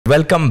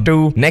Welcome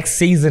to next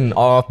season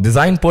of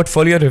Design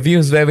Portfolio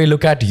Reviews, where we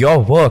look at your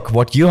work,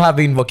 what you have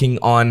been working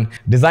on.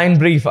 Design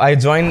Brief. I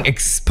joined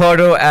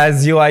Experto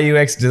as UI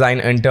UX design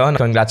intern.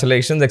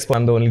 Congratulations, Experto.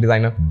 I'm the only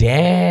designer.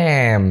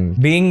 Damn.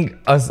 Being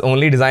a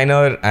only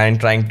designer and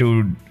trying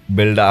to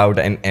build out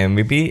an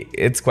MVP,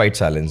 it's quite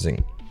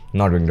challenging.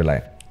 Not going to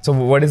lie. So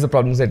what is the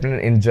problem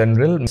statement in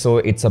general? So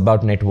it's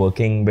about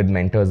networking with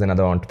mentors and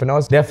other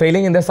entrepreneurs. They're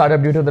failing in their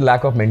startup due to the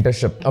lack of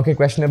mentorship. Okay,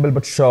 questionable,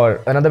 but sure.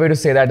 Another way to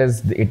say that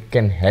is it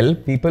can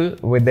help people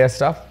with their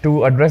stuff.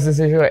 To address this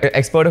issue,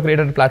 Experto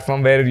created a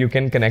platform where you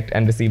can connect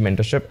and receive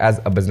mentorship as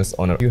a business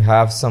owner. You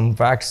have some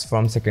facts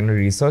from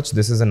secondary research.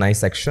 This is a nice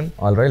section.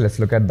 All right, let's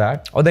look at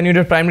that. Oh, then you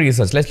did primary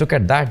research. Let's look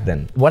at that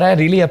then. What I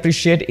really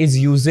appreciate is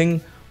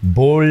using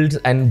bold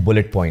and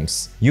bullet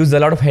points. Use a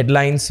lot of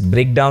headlines,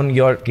 break down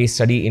your case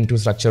study into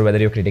structure, whether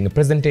you're creating a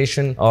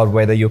presentation or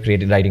whether you're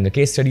writing a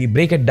case study,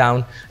 break it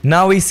down.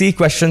 Now we see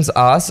questions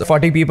asked.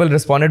 40 people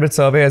responded with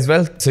survey as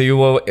well. So you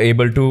were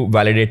able to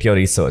validate your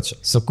research.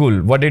 So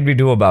cool. What did we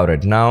do about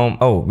it? Now,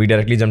 we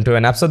directly jump to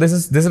an app. So this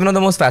is one of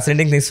the most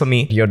fascinating things for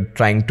me. You're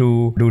trying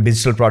to do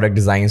digital product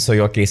design. So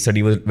your case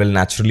study will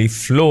naturally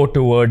flow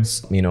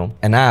towards,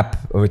 an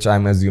app, which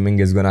I'm assuming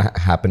is going to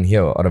happen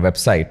here, or a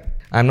website.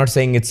 I'm not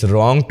saying it's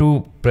wrong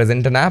to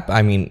present an app.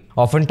 I mean,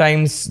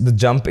 oftentimes the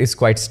jump is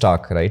quite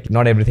stark, right?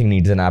 Not everything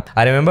needs an app.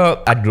 I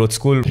remember at growth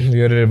school,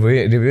 we were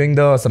reviewing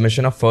the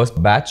submission of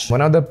first batch.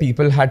 One of the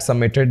people had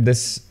submitted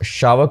this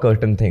shower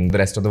curtain thing. The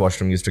rest of the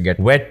washroom used to get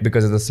wet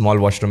because of the small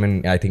washroom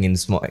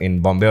in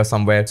Bombay or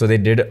somewhere. So they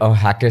did a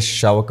hackish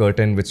shower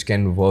curtain, which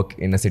can work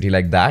in a city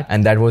like that.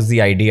 And that was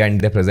the idea,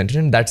 and they presented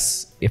it.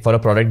 That's, for a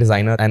product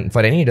designer and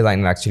for any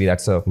designer, actually,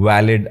 that's a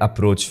valid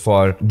approach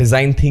for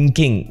design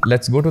thinking.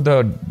 Let's go to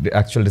the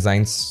actual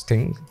designs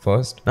thing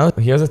first. Now,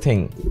 here's the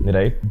thing,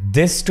 right?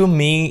 This to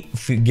me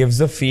gives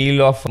a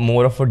feel of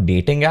more of a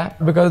dating app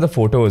because of the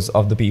photos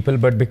of the people,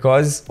 but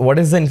because what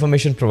is the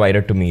information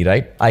provided to me,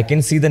 right? I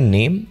can see the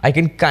name. I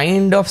can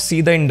kind of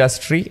see the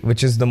industry,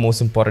 which is the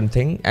most important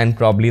thing, and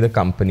probably the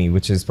company,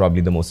 which is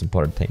probably the most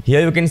important thing.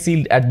 Here you can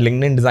see at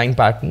LinkedIn design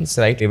patterns,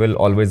 right? They will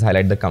always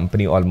highlight the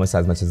company almost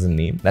as much as the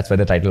name. That's why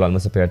the title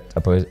almost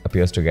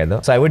appears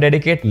together. So I would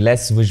dedicate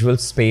less visual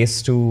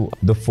space to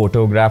the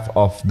photograph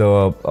of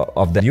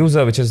the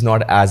user, which is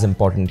not as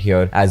important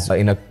here as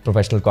in a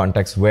professional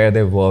context where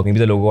they work, maybe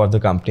the logo of the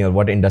company, or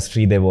what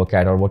industry they work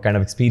at, or what kind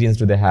of experience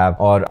do they have,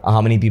 or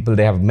how many people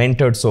they have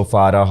mentored so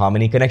far, or how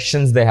many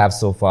connections they have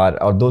so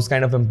far, or those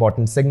kind of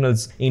important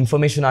signals.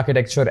 Information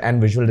architecture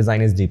and visual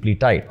design is deeply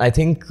tied. I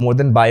think more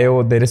than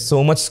bio, there is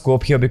so much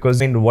scope here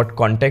because in what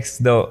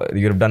context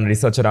you've done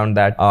research around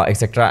that,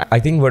 etc. I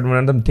think one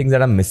of the things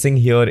that I'm missing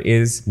here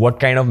is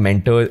what kind of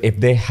mentors, if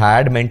they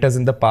had mentors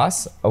in the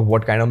past,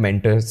 what kind of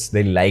mentors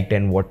they liked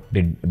and what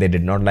they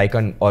did not like,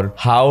 or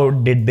how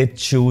did they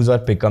choose or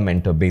pick a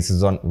mentor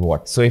basis on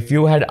what. So if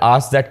you had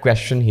asked that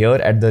question here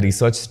at the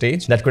research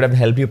stage, that could have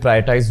helped you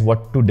prioritize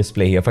what to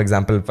display here. For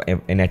example,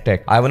 in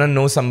EdTech, I want to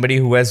know somebody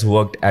who has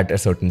worked at a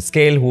certain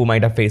scale, who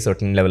might have faced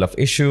certain level of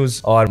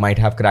issues, or might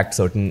have cracked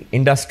certain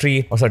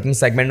industry or certain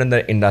segment in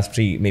the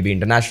industry, maybe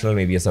international,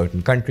 maybe a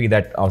certain country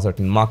or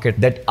certain market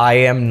that I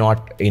am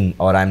not in,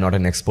 or I'm not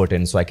an expert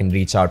in, so I can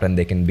reach out and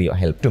they can be a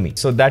help to me.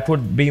 So that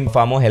would be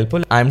far more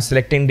helpful. I'm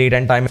selecting date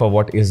and time for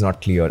what is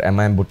not clear. Am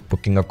I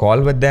booking a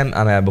call with them?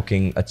 Am I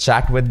booking a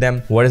chat with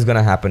them? What is going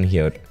to happen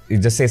here? It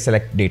just says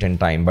select date and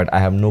time, but I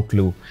have no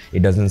clue.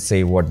 It doesn't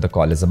say what the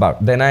call is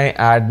about. Then I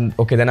add,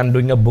 okay, then I'm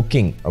doing a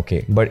booking.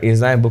 Okay, but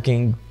is my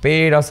booking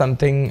paid or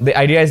something? The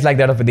idea is like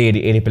that of the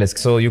ADP list.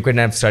 So you could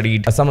have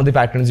studied some of the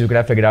patterns. You could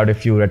have figured out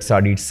if you had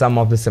studied some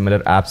of the similar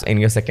apps in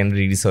your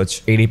secondary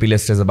research. ADP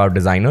list is about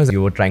designers.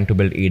 You were trying to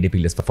build ADP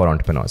list for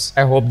entrepreneurs.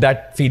 I hope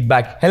that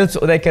feedback helps.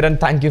 Uday, Kiran,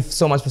 thank you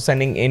so much for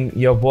sending in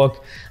your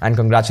work and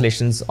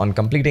congratulations on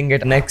completing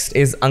it. Next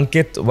is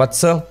Ankit.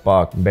 Vatsa,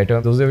 park better.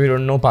 Those of you who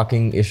don't know,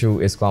 parking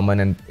issue is common,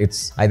 and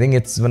I think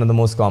it's one of the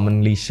most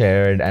commonly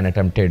shared and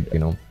attempted,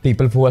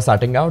 people who are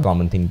starting out,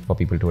 common thing for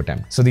people to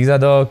attempt. So these are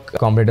the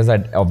competitors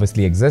that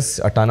obviously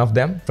exist, a ton of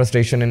them.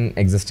 Frustration in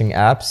existing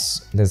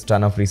apps, there's a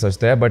ton of research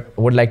there, but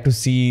would like to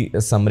see a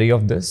summary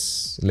of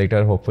this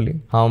later, hopefully.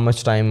 How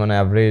much time on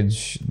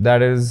average?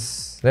 That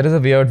is a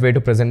weird way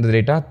to present the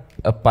data.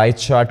 A pie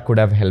chart could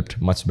have helped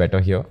much better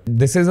here.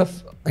 This is an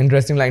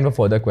interesting line for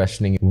further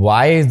questioning.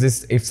 Why is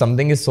this, if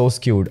something is so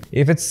skewed?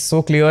 If it's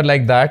so clear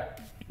like that,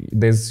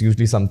 there's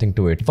usually something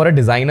to it. For a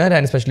designer,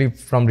 and especially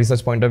from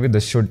research point of view,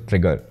 this should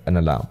trigger an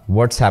alarm.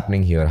 What's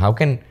happening here? How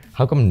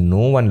come no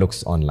one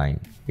looks online?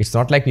 It's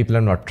not like people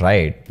have not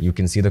tried. You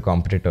can see the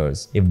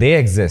competitors. If they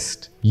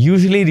exist,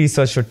 usually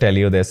research should tell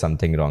you there's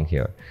something wrong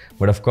here.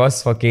 But of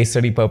course, for case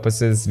study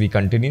purposes, we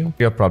continue.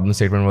 Your problem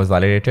statement was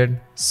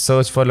validated.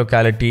 Search for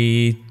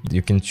locality.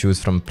 You can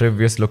choose from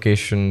previous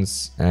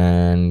locations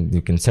and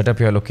you can set up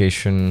your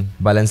location,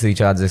 balance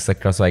recharge,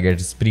 etc. So I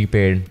guess it's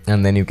prepaid.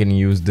 And then you can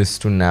use this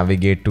to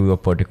navigate to a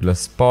particular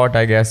spot,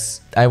 I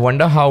guess. I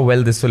wonder how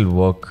well this will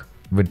work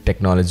with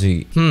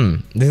technology.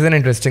 This is an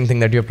interesting thing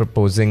that you're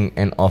proposing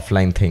an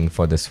offline thing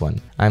for this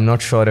one. I'm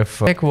not sure if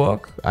tech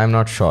work. I'm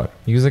not sure.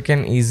 User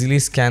can easily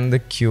scan the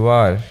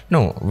QR.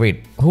 No,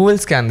 wait. Who will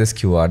scan this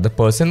QR? The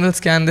person will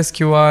scan this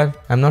QR.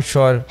 I'm not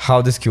sure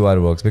how this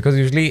QR works because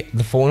usually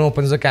the phone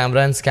opens the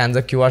camera and scans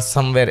the QR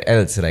somewhere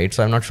else, right?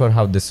 So I'm not sure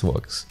how this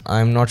works.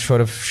 I'm not sure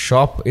if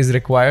shop is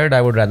required.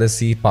 I would rather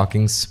see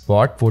parking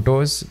spot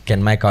photos.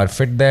 Can my car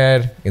fit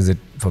there? Is it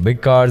for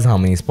big cars? How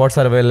many spots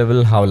are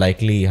available? How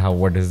likely?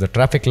 What is the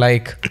traffic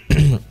like?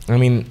 I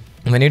mean,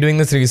 when you're doing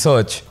this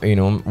research, you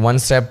know, one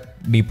step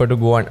deeper to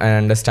go and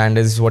understand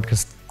is what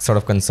sort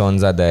of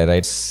concerns are there,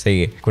 right?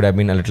 Say, could have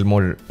been a little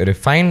more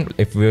refined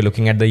if we were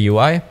looking at the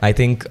UI. I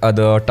think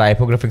the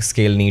typographic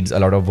scale needs a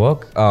lot of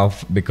work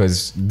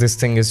because this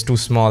thing is too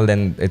small,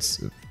 then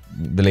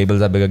the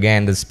labels are big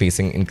again, the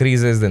spacing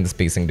increases, then the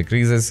spacing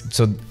decreases.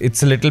 So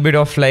it's a little bit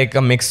of like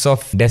a mix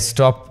of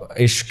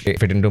desktop-ish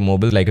fit into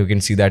mobile. Like you can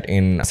see that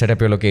in set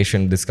up your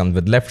location, this comes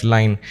with left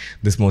line.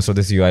 Most of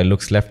this UI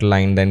looks left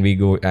line. Then we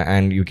go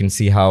and you can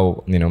see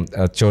how, you know,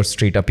 Church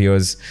Street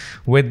appears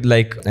with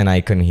like an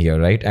icon here,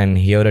 right? And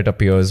here it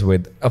appears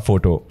with a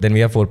photo. Then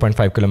we have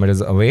 4.5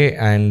 kilometers away.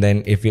 And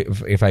then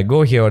if I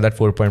go here, that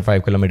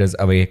 4.5 kilometers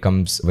away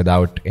comes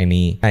without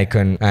any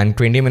icon. And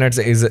 20 minutes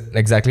is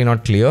exactly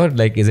not clear.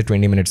 Like, is it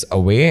 20 minutes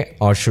away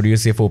or should you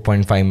say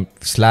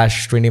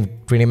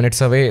 4.5/20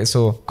 minutes away?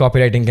 So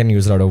copywriting can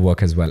use a lot of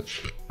work as well.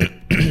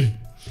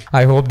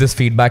 I hope this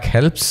feedback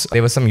helps.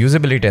 There was some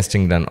usability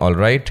testing done. All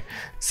right.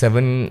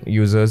 7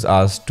 users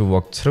asked to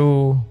walk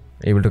through,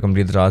 able to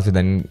complete the task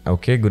within.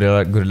 Okay.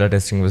 Guerrilla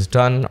testing was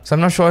done. So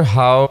I'm not sure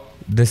how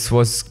this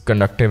was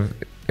conductive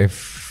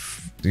if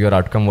your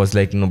outcome was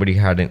like nobody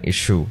had an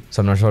issue.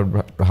 So I'm not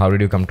sure how did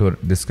you come to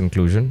this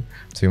conclusion.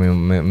 So you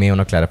may want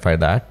to clarify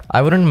that.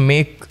 I wouldn't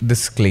make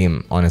this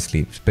claim,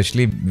 honestly,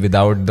 especially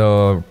without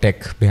the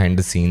tech behind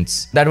the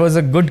scenes. That was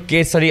a good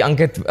case study,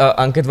 Ankit.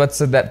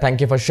 Vatsa,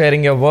 thank you for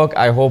sharing your work.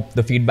 I hope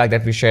the feedback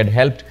that we shared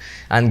helped.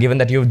 And given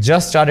that you've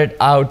just started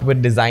out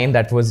with design,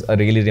 that was a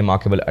really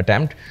remarkable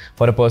attempt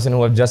for a person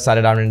who have just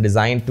started out in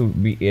design to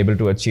be able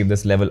to achieve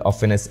this level of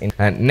finesse.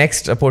 And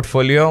next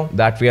portfolio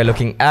that we are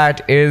looking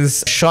at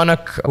is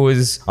Shaunak, who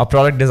is a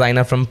product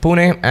designer from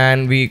Pune.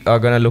 And we are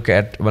going to look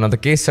at one of the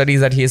case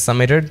studies that he has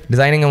submitted.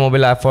 Designing a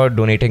mobile app for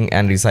donating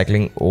and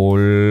recycling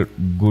old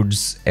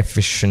goods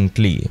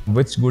efficiently.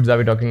 Which goods are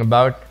we talking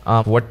about?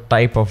 What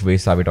type of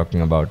waste are we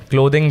talking about?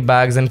 Clothing,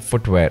 bags and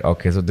footwear.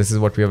 Okay, so this is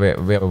what we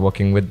are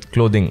working with,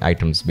 clothing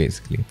items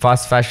basically.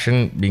 Fast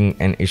fashion being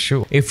an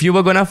issue. If you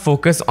were gonna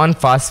focus on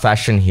fast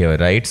fashion here,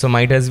 right? So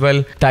might as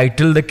well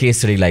title the case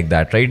study like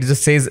that, right? It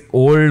just says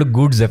old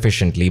goods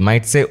efficiently.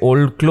 Might say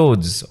old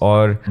clothes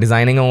or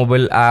designing a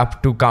mobile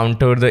app to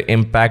counter the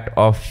impact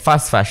of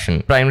fast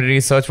fashion. Primary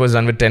research was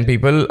done with 10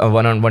 people,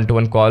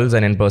 one-to-one calls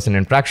and in-person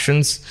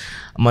interactions.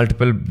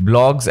 Multiple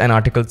blogs and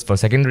articles for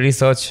secondary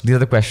research. These are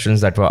the questions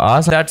that were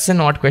asked. That's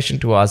an odd question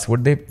to ask.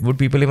 Would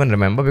people even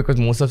remember? Because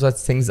most of such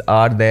things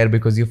are there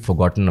because you've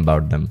forgotten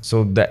about them.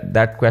 So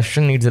that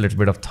question needs a little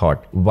bit of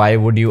thought. Why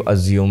would you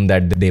assume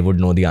that they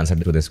would know the answer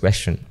to this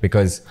question?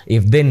 Because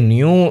if they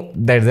knew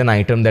there's an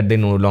item that they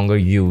no longer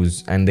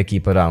use and they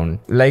keep around,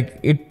 like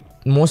it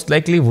most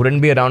likely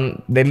wouldn't be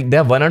around. There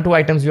are 1 or 2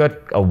 items you are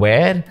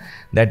aware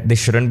that they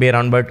shouldn't be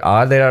around but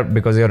are there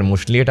because you are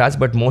emotionally attached,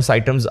 but most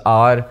items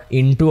are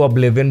into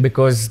oblivion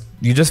because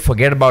you just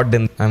forget about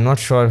them. I'm not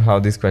sure how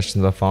these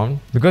questions are found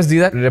because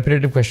these are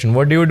repetitive questions.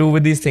 What do you do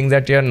with these things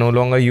that you are no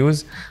longer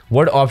use?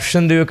 What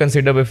option do you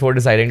consider before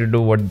deciding to do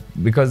what?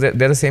 Because they're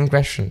the same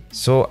question.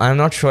 So I'm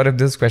not sure if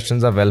these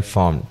questions are well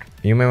formed.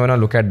 You may want to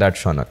look at that,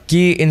 Shaunak.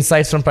 Key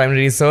insights from primary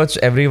research.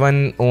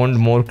 Everyone owned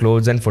more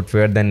clothes and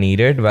footwear than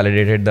needed.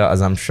 Validated the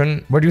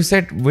assumption. But you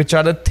said, which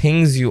are the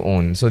things you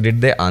own? So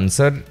did they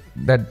answer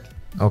that?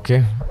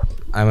 Okay.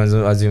 I'm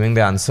assuming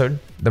they answered.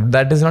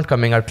 That is not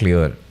coming out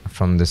clear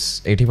from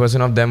this. 80%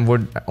 of them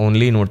would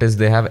only notice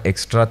they have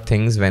extra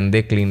things when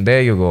they clean.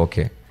 There you go.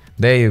 Okay.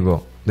 There you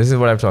go. This is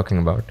what I'm talking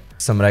about.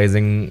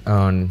 Summarizing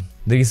on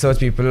the research,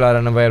 people are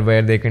unaware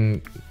where they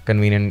can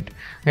convenient.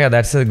 Yeah,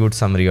 that's a good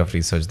summary of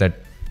research, that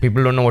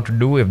people don't know what to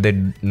do if they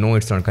know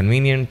it's not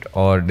convenient,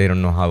 or they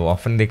don't know how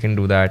often they can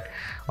do that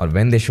or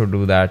when they should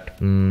do that.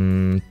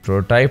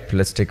 Prototype.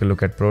 Let's take a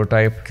look at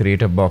prototype.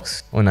 Create a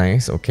box. Oh,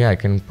 nice. Okay, I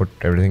can put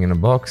everything in a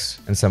box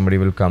and somebody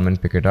will come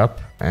and pick it up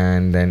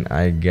and then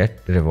I get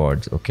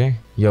rewards. Okay.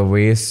 Your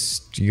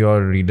waste,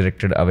 you're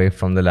redirected away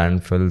from the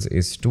landfills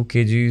is 2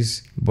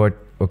 kgs, but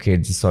okay,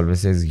 it just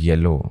always says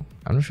yellow.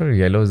 I'm not sure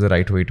yellow is the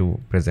right way to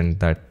present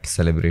that,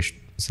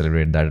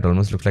 celebrate that. It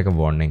almost looks like a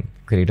warning.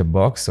 Create a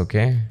box.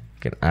 Okay.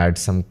 Can add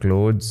some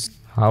clothes.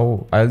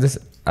 How? I'll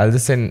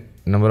just say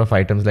number of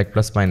items like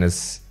plus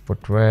minus.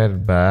 Footwear,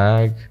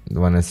 bag,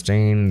 one is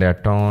stained, they're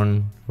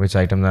torn. Which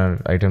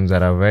items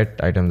that are wet,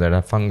 items that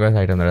are fungus,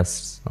 items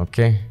that are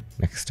okay.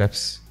 Next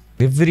steps.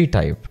 Delivery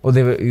type. Oh,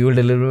 you will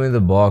deliver me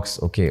the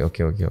box. Okay.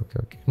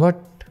 What?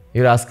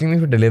 You're asking me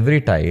for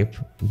delivery type,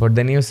 but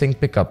then you're saying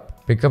pick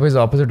up Pickup is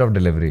opposite of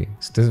delivery.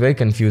 So this is very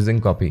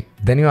confusing copy.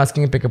 Then you're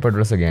asking a pickup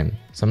address again.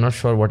 So I'm not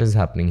sure what is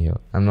happening here.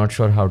 I'm not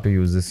sure how to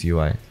use this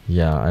UI.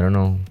 Yeah, I don't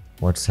know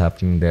what's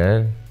happening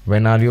there.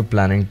 When are you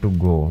planning to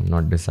go?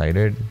 Not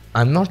decided.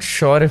 I'm not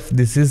sure if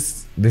this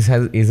is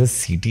a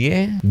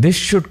CTA. This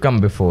should come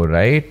before,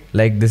 right?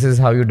 Like this is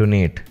how you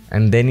donate.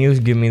 And then you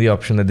give me the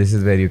option that this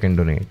is where you can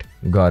donate.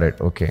 Got it.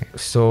 Okay.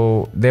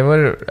 So there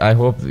were, I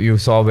hope you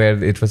saw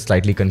where it was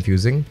slightly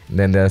confusing.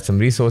 Then there are some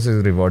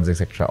resources, rewards,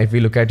 etc. If we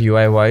look at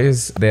UI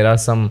wise, there are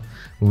some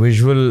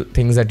visual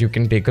things that you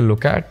can take a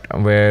look at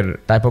where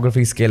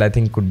typography scale I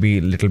think could be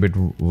a little bit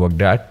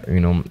worked at. You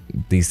know,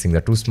 these things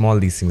are too small,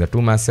 these things are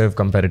too massive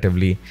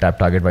comparatively. Tab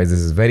target wise, this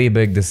is very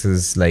big. This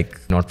is like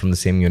not from the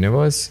same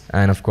universe.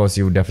 And of course,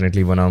 you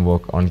definitely want to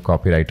work on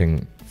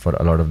copywriting for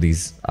a lot of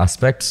these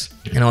aspects.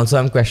 And also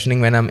I'm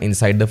questioning when I'm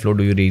inside the flow,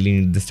 do you really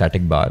need the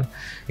static bar?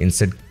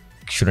 Instead,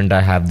 shouldn't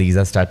I have these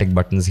as static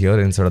buttons here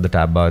instead of the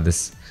tab bar,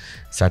 this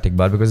static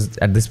bar? Because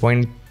at this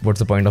point, what's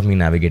the point of me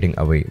navigating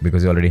away?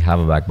 Because you already have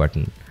a back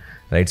button,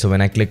 right? So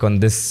when I click on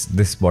this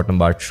bottom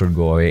bar should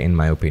go away in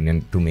my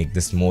opinion to make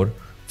this more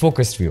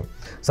focused view.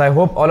 So I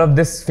hope all of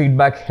this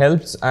feedback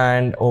helps,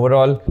 and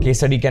overall case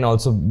study can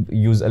also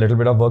use a little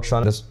bit of work,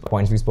 Sean. The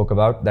points we spoke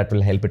about that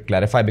will help it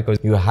clarify, because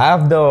you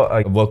have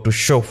the work to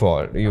show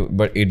for you,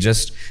 but it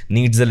just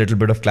needs a little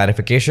bit of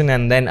clarification,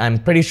 and then I'm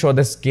pretty sure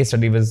this case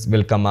study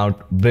will come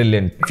out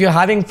brilliant. If you're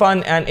having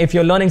fun and if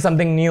you're learning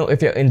something new,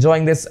 if you're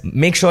enjoying this,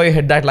 make sure you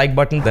hit that like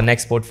button. The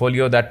next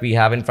portfolio that we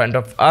have in front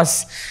of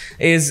us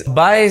is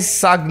by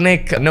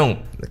Sagnik. No,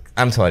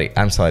 I'm sorry.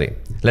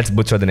 Let's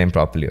butcher the name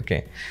properly,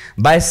 okay?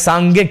 By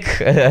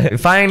Sagnik.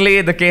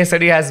 Finally, the case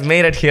study has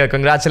made it here.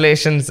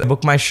 Congratulations.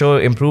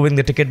 BoomMyShow, improving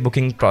the ticket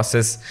booking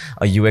process,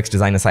 a UX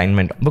design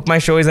assignment.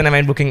 BoomMyShow is an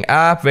event booking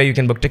app where you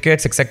can book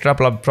tickets, etc.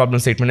 Problem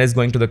statement is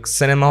going to the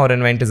cinema or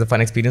an event is a fun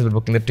experience, but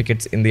booking the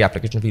tickets in the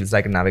application feels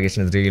like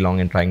navigation is really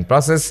long and trying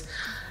process.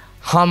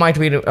 How might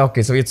we do?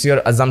 Okay, so it's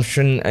your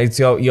assumption, it's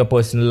your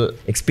personal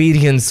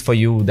experience for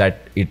you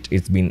that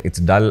it's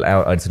dull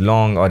or it's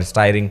long or it's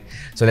tiring.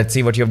 So let's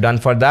see what you've done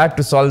for that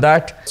to solve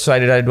that. So I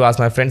decided to ask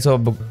my friends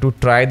to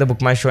try the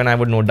BoomMyShow, and I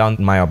would note down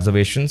my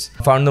observations.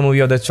 Found the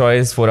movie of the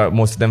choice. For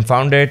most of them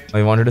found it.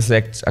 I wanted to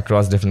select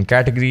across different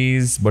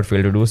categories but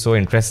failed to do so.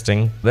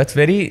 Interesting. That's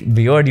very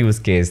weird use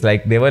case.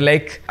 Like they were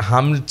like,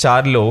 हम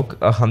चार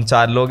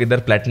लोग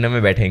इधर platinum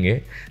में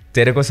बैठेंगे,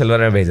 तेरे को silver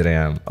में भेज रहे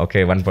हैं हम.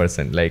 Okay, one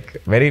person. Like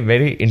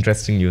very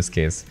interesting use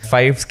case.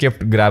 5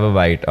 skipped grab a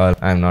bite, or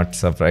I'm not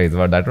surprised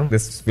about that one.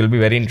 This will be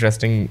very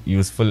interesting,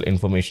 useful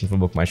information for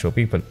BoomMyShow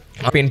people.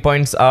 Pain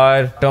points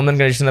are terms and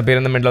conditions appear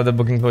in the middle of the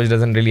booking page,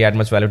 doesn't really add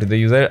much value to the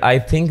user. I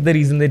think the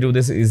reason they do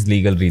this is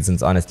legal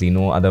reasons. Honestly,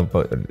 no other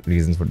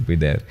reasons would be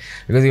there,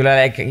 because you're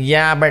like,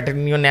 yeah, but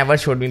you never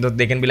showed me.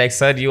 They can be like,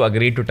 sir, you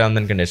agreed to terms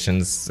and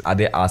conditions. Are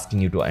they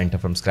asking you to enter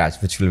from scratch,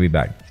 which will be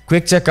bad.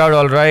 Quick checkout,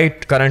 all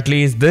right.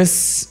 Currently is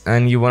this,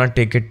 and you want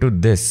to take it to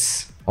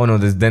this. Oh no,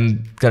 this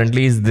then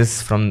currently is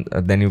this from,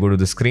 then you go to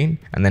the screen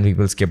and then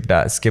people skip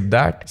that.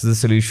 So the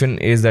solution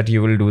is that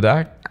you will do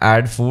that,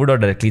 add food or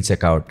directly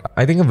check out.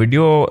 I think a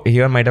video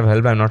here might have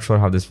helped. I'm not sure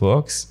how this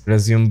works.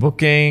 Resume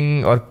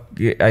booking, or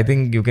I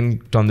think you can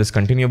turn this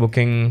continue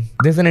booking.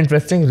 There's an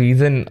interesting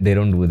reason they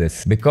don't do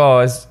this,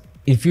 because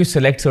if you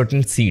select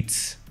certain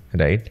seats,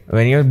 right,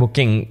 when you're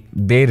booking,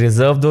 they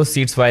reserve those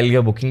seats while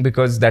you're booking,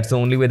 because that's the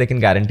only way they can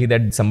guarantee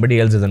that somebody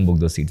else doesn't book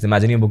those seats.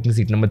 Imagine you're booking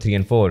seat number 3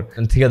 and 4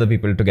 and 3 other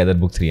people together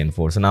book 3 and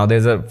 4. So now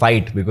there's a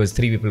fight because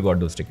 3 people got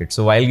those tickets.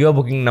 So while you're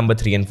booking number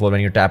 3 and 4,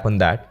 when you tap on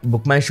that,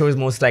 BoomMyShow is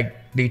most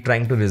likely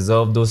trying to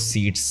reserve those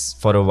seats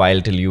for a while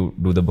till you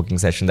do the booking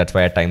session. That's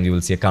why at times you will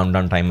see a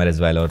countdown timer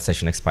as well, or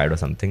session expired or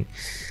something.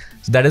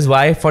 So that is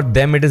why for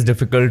them it is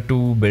difficult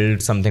to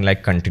build something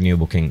like continue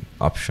booking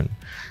option.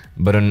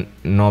 But a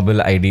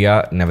noble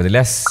idea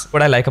nevertheless.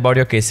 What I like about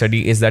your case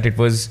study is that it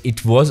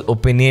was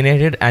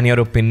opinionated, and your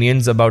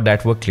opinions about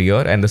that were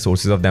clear, and the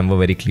sources of them were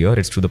very clear.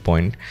 It's to the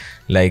point.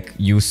 Like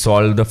you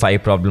solved the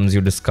 5 problems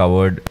you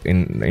discovered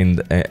in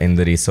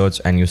the research,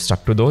 and you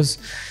stuck to those.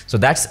 So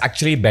that's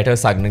actually better,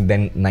 Sagnik,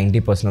 than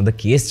 90% of the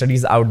case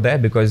studies out there,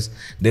 because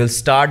they'll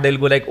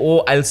go like, oh,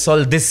 I'll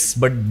solve this,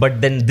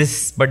 but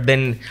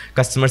then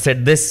customer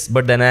said this,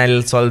 but then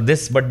I'll solve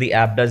this, but the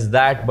app does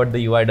that, but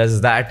the UI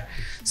does that.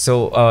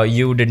 So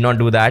you did not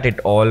do that. It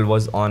all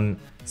was on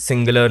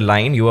singular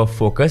line. You were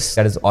focused.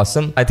 That is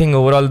awesome. I think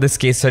overall this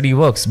case study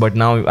works, but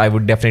now I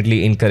would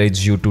definitely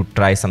encourage you to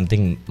try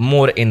something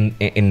more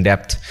in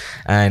depth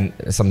and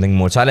something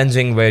more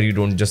challenging, where you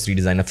don't just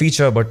redesign a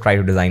feature but try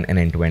to design an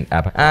end-to-end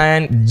app.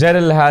 And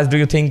Gerald has, do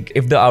you think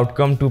if the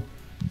outcome to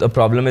the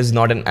problem is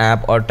not an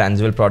app or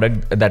tangible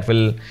product, that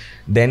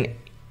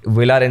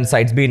will our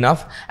insights be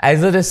enough?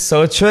 As a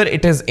researcher,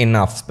 it is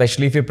enough,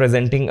 especially if you're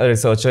presenting a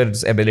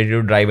researcher's ability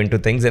to dive into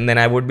things. And then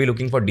I would be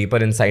looking for deeper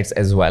insights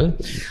as well.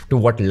 To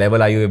what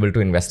level are you able to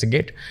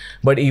investigate?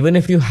 But even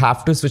if you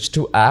have to switch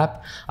to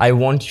app, I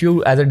want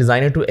you as a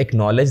designer to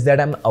acknowledge that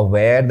I'm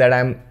aware that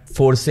I'm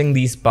forcing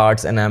these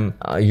parts, and I'm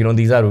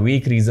these are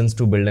weak reasons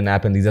to build an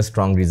app and these are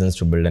strong reasons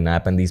to build an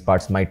app, and these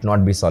parts might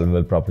not be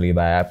solvable properly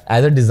by app.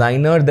 As a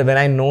designer, when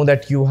I know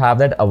that you have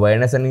that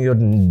awareness and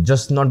you're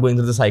just not going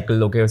through the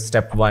cycle, okay,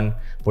 step 1,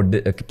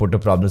 put a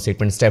problem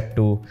statement, step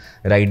 2,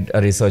 write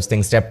a research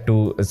thing, step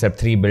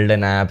 3, build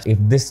an app. If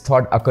this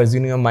thought occurs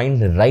in your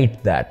mind,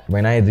 write that.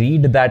 When I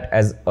read that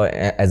as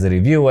a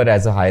reviewer,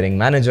 as a hiring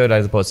manager,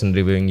 as a person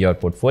reviewing your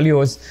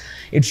portfolios,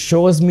 it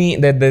shows me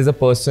that there's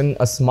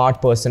a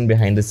smart person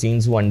behind the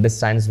scenes who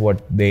understands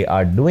what they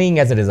are doing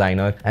as a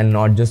designer and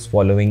not just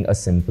following a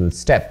simple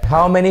step.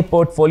 How many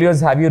portfolios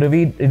have you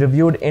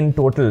reviewed in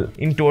total?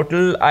 In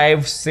total,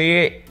 I've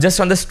say just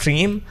on the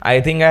stream,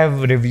 I think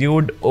I've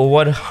reviewed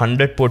over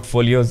 100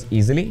 portfolios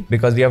easily,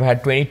 because we have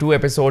had 22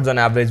 episodes. On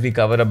average, we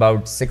cover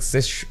about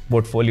 6-ish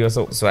portfolios.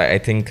 So I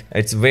think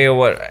it's way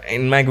over.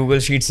 In my Google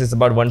Sheets, it's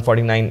about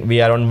 149.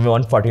 We are on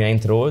 149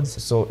 throws.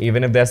 So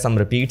even if there's some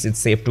repeats, it's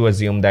safe to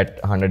assume that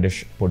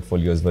 100-ish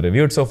portfolios were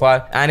reviewed so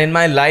far. And in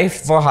my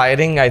life for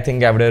hiring, I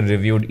think I would have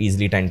reviewed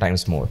easily 10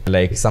 times more,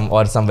 like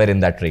somewhere in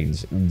that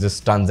range.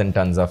 Just tons and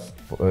tons of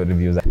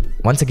reviews.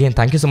 Once again,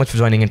 thank you so much for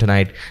joining in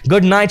tonight.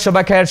 Good night,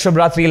 Shubha Khair, Shubh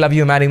Ratri, love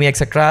you, marry me,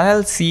 etc.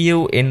 I'll see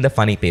you in the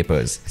funny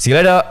papers. See you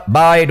later.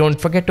 Bye. Don't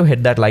forget to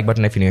hit that like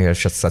button if you're new here.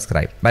 Just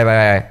subscribe. Bye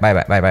bye bye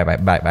bye bye bye bye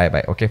bye bye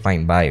bye. Okay,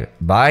 fine. Bye.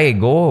 Bye.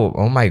 Go.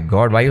 Oh my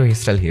God. Why are you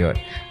still here?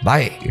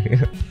 Bye.